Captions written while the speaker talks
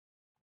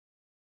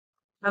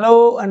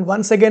Hello, and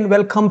once again,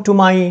 welcome to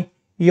my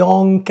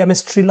young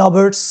chemistry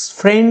lovers,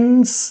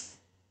 friends.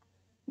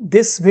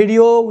 This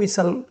video, we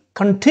shall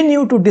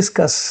continue to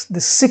discuss the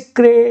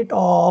secret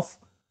of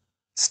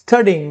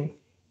studying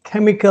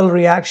chemical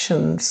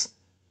reactions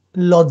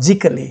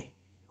logically.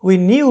 We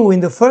knew in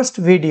the first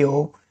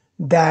video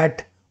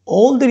that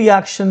all the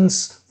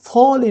reactions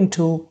fall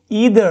into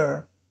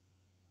either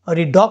a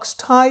redox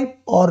type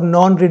or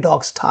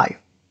non-redox type.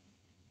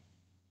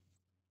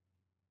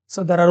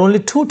 So there are only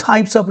two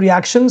types of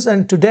reactions,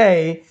 and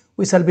today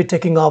we shall be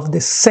taking off the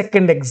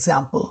second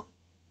example.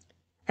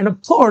 And of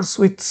course,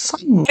 with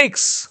some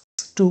tricks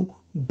to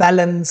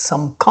balance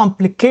some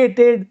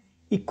complicated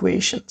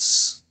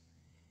equations.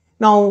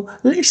 Now,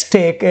 let's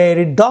take a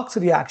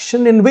redox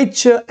reaction in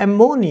which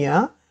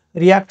ammonia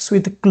reacts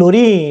with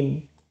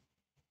chlorine,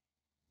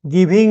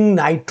 giving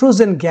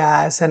nitrogen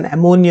gas and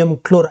ammonium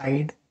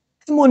chloride.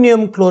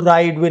 Ammonium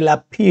chloride will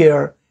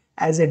appear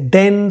as a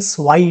dense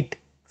white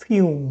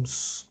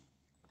fumes.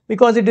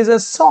 Because it is a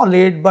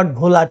solid but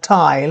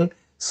volatile,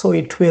 so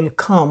it will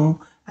come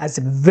as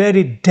a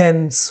very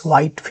dense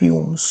white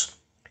fumes.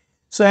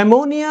 So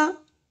ammonia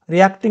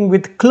reacting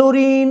with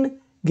chlorine,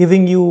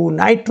 giving you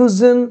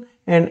nitrogen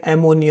and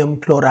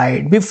ammonium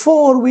chloride.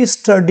 Before we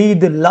study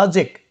the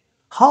logic,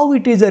 how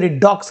it is a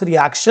redox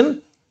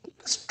reaction,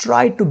 let's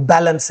try to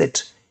balance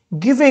it,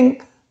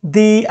 giving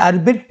the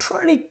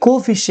arbitrary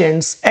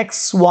coefficients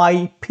x,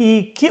 y,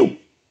 p, q.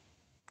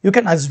 You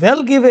can as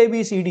well give a,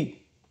 b, c, d.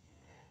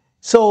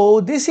 So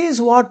this is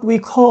what we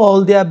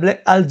call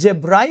the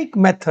algebraic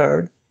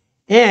method,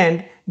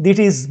 and it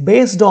is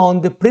based on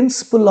the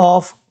principle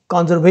of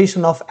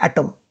conservation of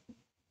atom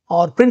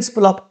or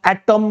principle of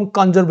atom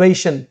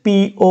conservation,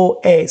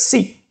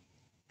 POAC,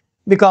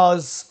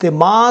 because the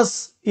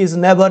mass is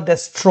never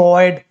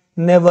destroyed,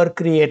 never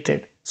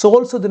created. So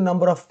also the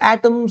number of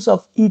atoms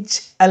of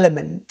each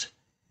element.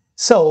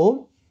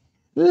 So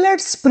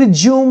let's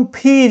presume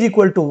P is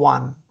equal to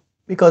 1.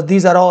 Because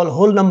these are all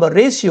whole number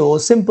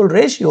ratios, simple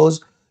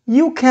ratios,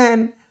 we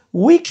can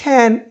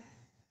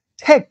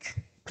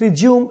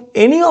presume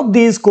any of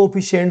these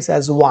coefficients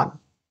as 1.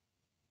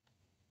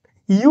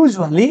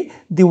 Usually,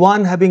 the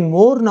one having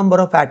more number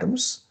of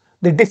atoms,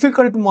 the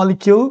difficult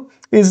molecule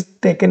is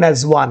taken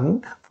as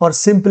 1 for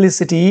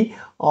simplicity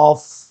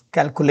of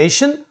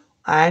calculation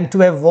and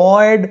to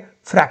avoid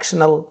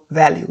fractional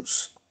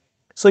values.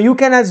 So you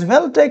can as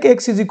well take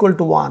x is equal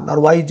to 1 or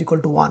y is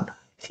equal to 1.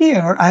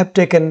 Here I have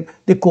taken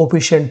the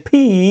coefficient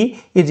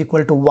P is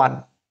equal to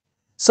 1.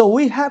 So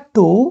we have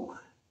to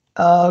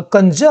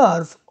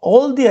conserve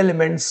all the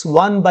elements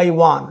one by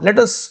one. Let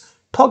us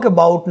talk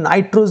about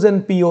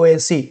nitrogen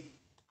POAC.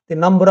 The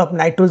number of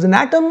nitrogen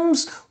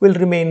atoms will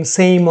remain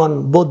same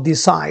on both the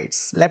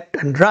sides, left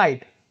and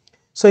right.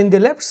 So in the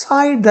left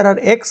side there are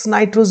X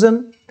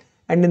nitrogen,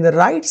 and in the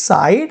right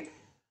side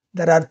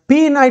there are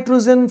P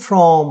nitrogen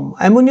from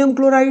ammonium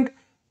chloride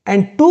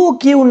and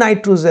 2Q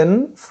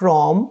nitrogen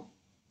from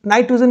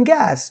nitrogen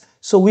gas.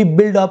 So we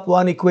build up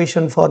one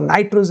equation for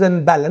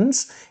nitrogen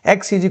balance,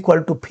 X is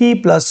equal to P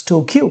plus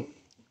 2Q.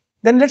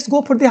 Then let's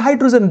go for the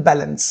hydrogen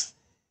balance.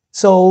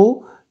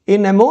 So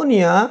in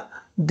ammonia,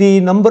 the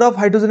number of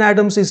hydrogen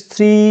atoms is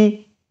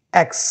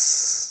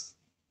 3x,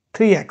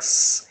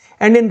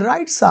 and in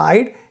right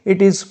side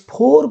it is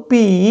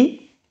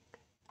 4p,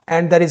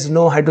 and there is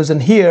no hydrogen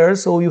here,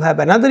 so you have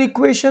another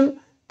equation,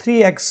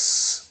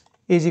 3x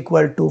is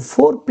equal to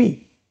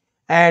 4p.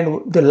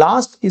 And the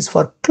last is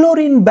for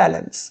chlorine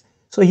balance.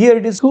 So here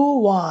it is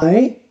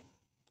 2y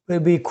will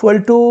be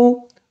equal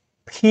to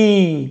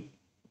P.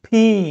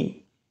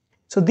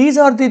 So these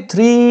are the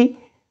three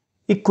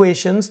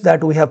equations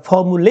that we have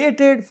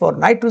formulated for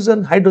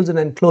nitrogen, hydrogen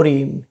and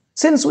chlorine.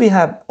 Since we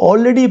have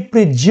already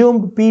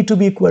presumed P to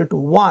be equal to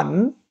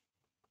 1,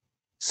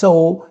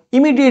 so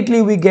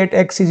immediately we get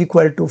x is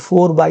equal to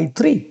 4 by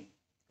 3.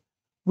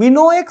 We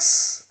know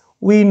x,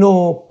 we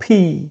know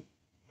P.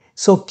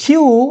 So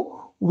Q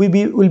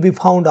will be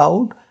found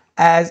out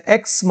as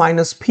x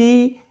minus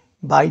P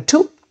by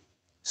 2.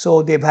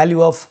 So the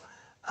value of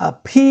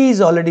P is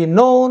already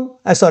known,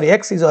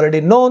 x is already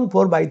known,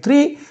 4 by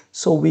 3.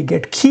 So we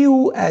get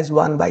Q as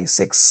 1 by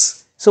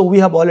 6. So we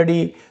have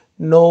already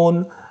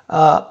known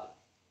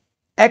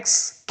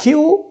x,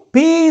 Q,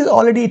 P is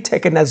already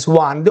taken as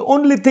 1. The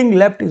only thing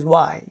left is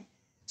y.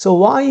 So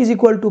y is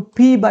equal to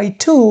P by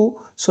 2,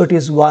 so it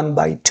is 1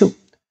 by 2.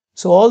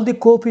 So all the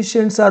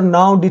coefficients are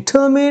now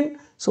determined.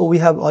 So we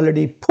have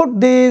already put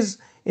this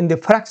in the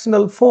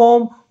fractional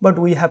form, but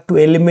we have to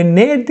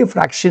eliminate the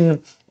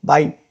fraction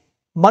by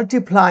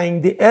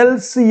multiplying the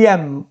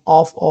LCM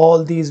of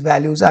all these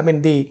values, I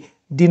mean the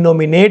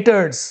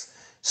denominators.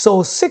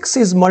 So 6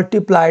 is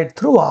multiplied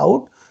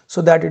throughout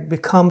so that it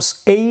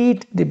becomes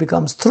 8, it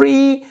becomes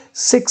 3,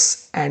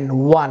 6 and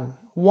 1.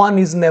 1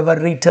 is never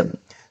written.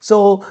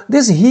 So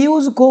this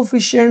huge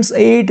coefficients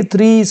 8,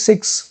 3,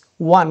 6,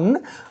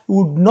 1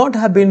 would not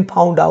have been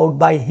found out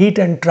by heat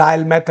and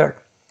trial method.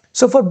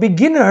 So for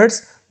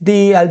beginners,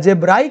 the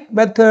algebraic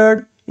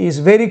method is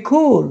very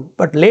cool,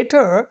 but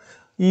later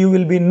you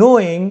will be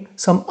knowing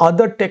some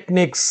other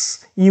techniques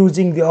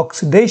using the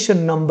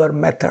oxidation number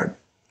method.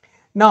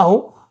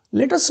 Now,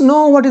 let us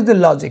know what is the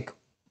logic.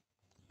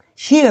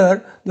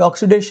 Here, the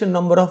oxidation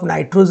number of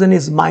nitrogen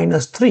is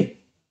 -3.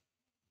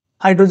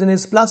 Hydrogen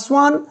is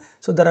 +1,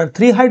 so there are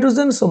 3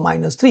 hydrogens, so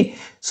 -3.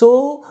 So,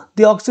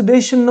 the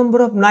oxidation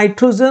number of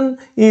nitrogen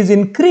is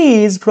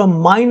increased from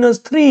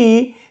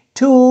 -3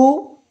 to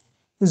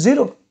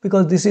 0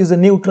 because this is a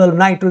neutral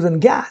nitrogen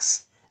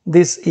gas.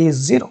 This is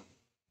 0.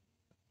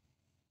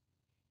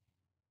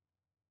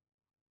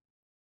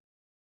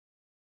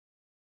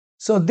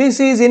 So, this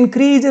is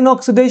increase in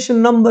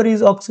oxidation number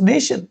is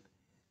oxidation.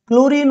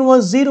 Chlorine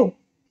was 0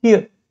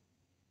 here.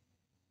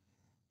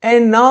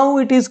 And now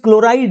it is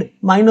chloride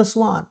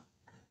 -1.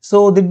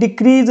 So the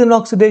decrease in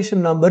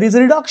oxidation number is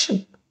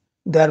reduction.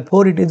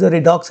 Therefore, it is a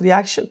redox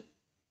reaction.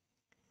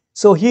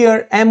 So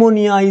here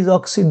ammonia is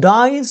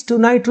oxidized to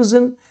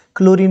nitrogen,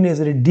 chlorine is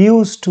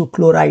reduced to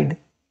chloride.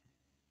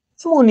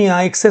 Ammonia,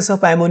 excess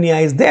of ammonia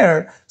is there,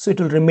 so it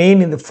will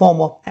remain in the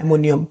form of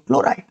ammonium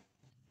chloride.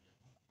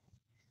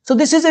 So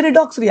this is a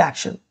redox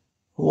reaction.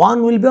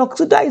 One will be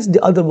oxidized,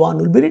 the other one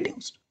will be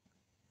reduced.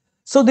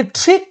 So the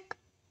trick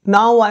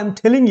now I am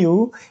telling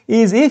you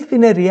is if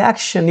in a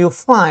reaction you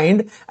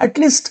find at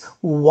least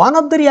one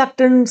of the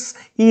reactants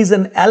is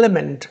an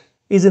element,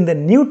 is in the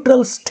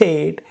neutral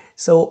state,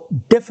 so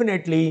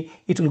definitely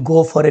it will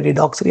go for a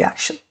redox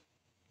reaction.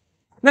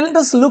 Now let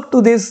us look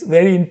to this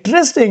very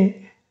interesting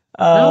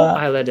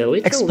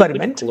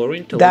experiment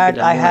that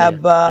I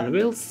have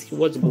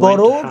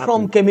borrowed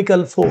from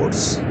chemical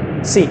force.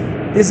 See,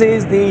 this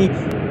is the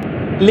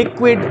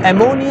liquid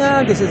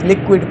ammonia, this is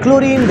liquid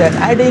chlorine, they are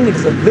adding, it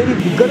is a very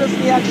vigorous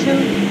reaction,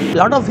 a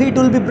lot of heat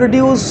will be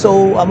produced, so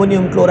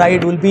ammonium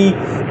chloride will be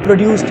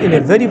produced in a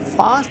very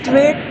fast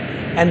rate,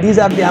 and these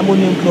are the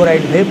ammonium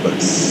chloride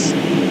vapors.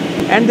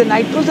 And the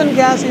nitrogen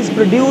gas is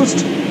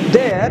produced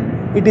there,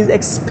 it is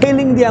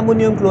expelling the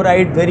ammonium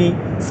chloride very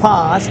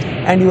fast,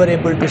 and you are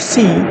able to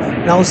see,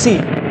 now see,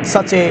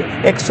 such a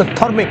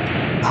exothermic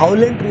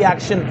violent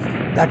reaction,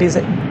 that is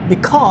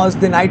because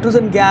the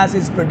nitrogen gas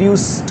is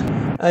produced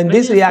and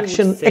this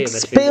reaction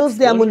expels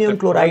the ammonium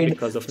chloride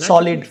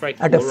solid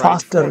at a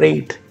faster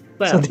rate.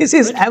 So this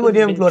is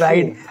ammonium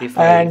chloride,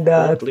 and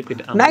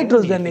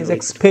nitrogen is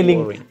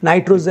expelling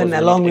nitrogen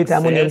along with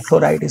ammonium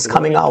chloride is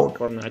coming out.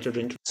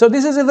 So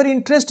this is a very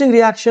interesting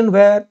reaction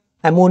where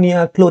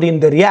ammonia, chlorine,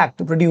 they react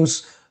to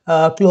produce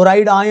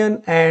chloride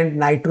ion and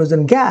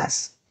nitrogen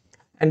gas,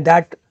 and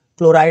that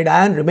chloride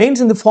ion remains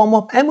in the form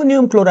of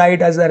ammonium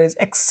chloride as there is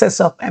excess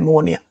of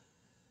ammonia.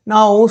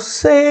 Now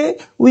say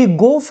we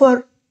go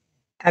for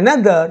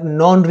another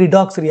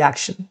non-redox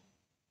reaction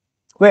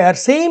where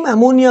same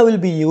ammonia will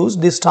be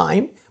used this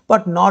time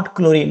but not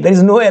chlorine. There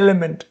is no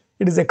element,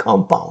 it is a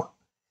compound.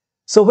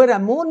 So where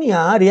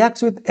ammonia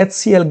reacts with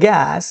HCl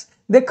gas,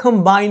 they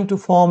combine to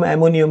form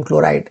ammonium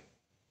chloride.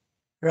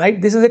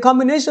 Right? This is a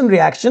combination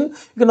reaction.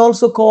 You can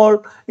also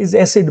call is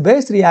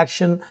acid-base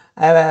reaction.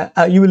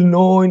 You will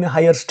know in a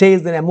higher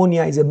stage that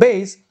ammonia is a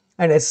base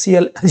and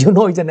HCl, as you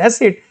know, is an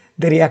acid.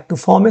 They react to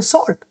form a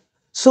salt.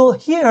 So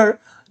here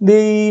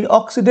the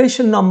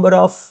oxidation number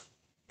of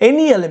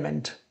any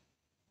element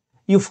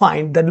you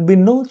find there will be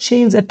no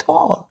change at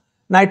all.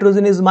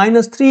 Nitrogen is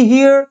 -3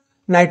 here,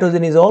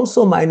 nitrogen is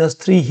also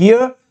 -3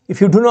 here.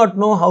 If you do not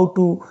know how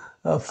to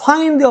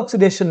find the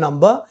oxidation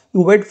number,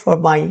 you wait for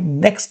my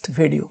next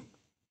video.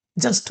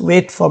 Just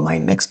wait for my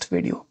next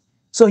video.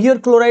 So here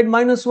chloride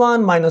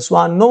 -1,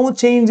 -1, no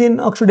change in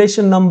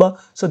oxidation number.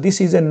 So this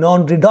is a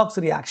non-redox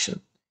reaction.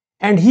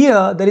 And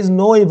here there is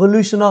no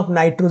evolution of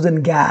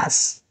nitrogen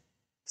gas.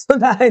 So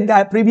in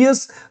the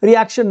previous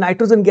reaction,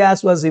 nitrogen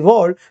gas was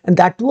evolved, and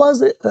that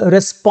was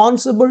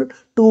responsible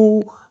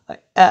to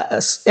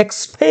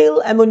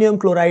expel ammonium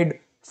chloride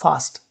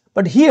fast.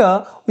 But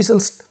here we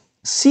shall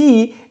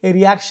see a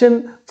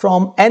reaction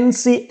from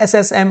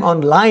NCSSM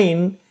on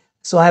line.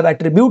 So I have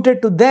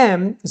attributed to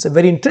them. It's a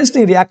very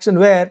interesting reaction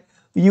where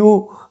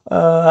you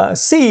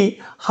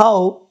see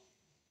how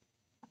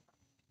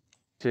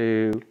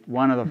to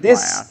one of the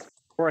flasks,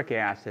 boric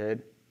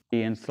acid.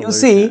 You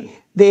see,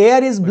 the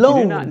air is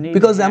blown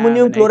because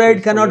ammonium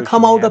chloride cannot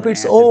come out of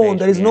its own.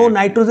 There is no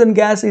nitrogen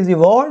gas is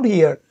evolved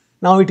here.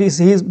 Now it is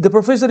the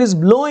professor is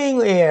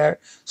blowing air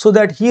so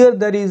that here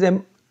there is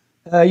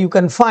you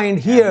can find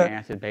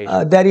here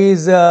there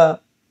is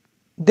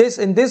this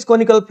in this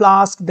conical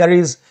flask there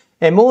is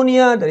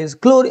ammonia, there is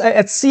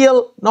HCl,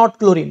 not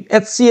chlorine,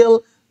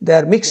 HCl. They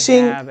are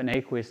mixing.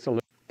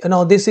 You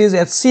know, this is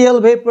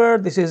HCl vapor,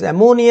 this is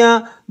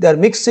ammonia, they are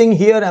mixing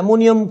here,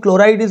 ammonium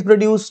chloride is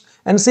produced,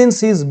 and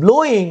since he is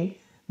blowing,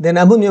 then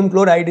ammonium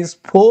chloride is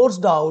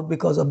forced out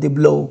because of the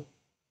blow.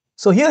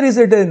 So here is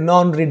it a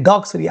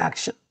non-redox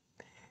reaction.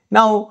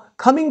 Now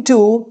coming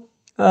to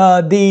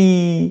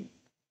the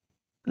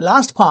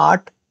last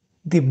part,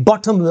 the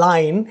bottom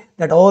line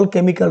that all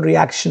chemical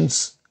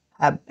reactions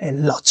have a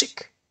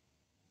logic.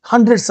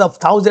 Hundreds of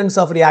thousands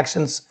of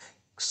reactions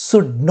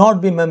should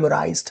not be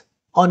memorized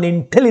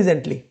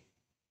unintelligently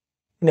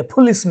in a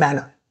foolish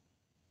manner.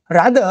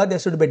 Rather, they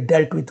should be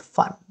dealt with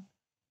fun.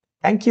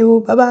 Thank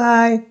you.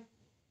 Bye-bye.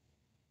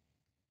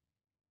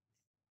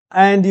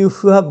 And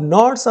if you have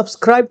not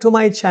subscribed to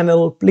my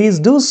channel, please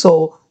do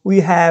so. We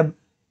have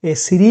a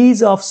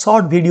series of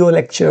short video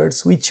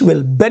lectures which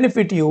will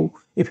benefit you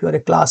if you are a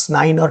class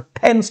 9 or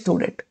 10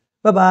 student.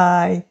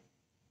 Bye-bye.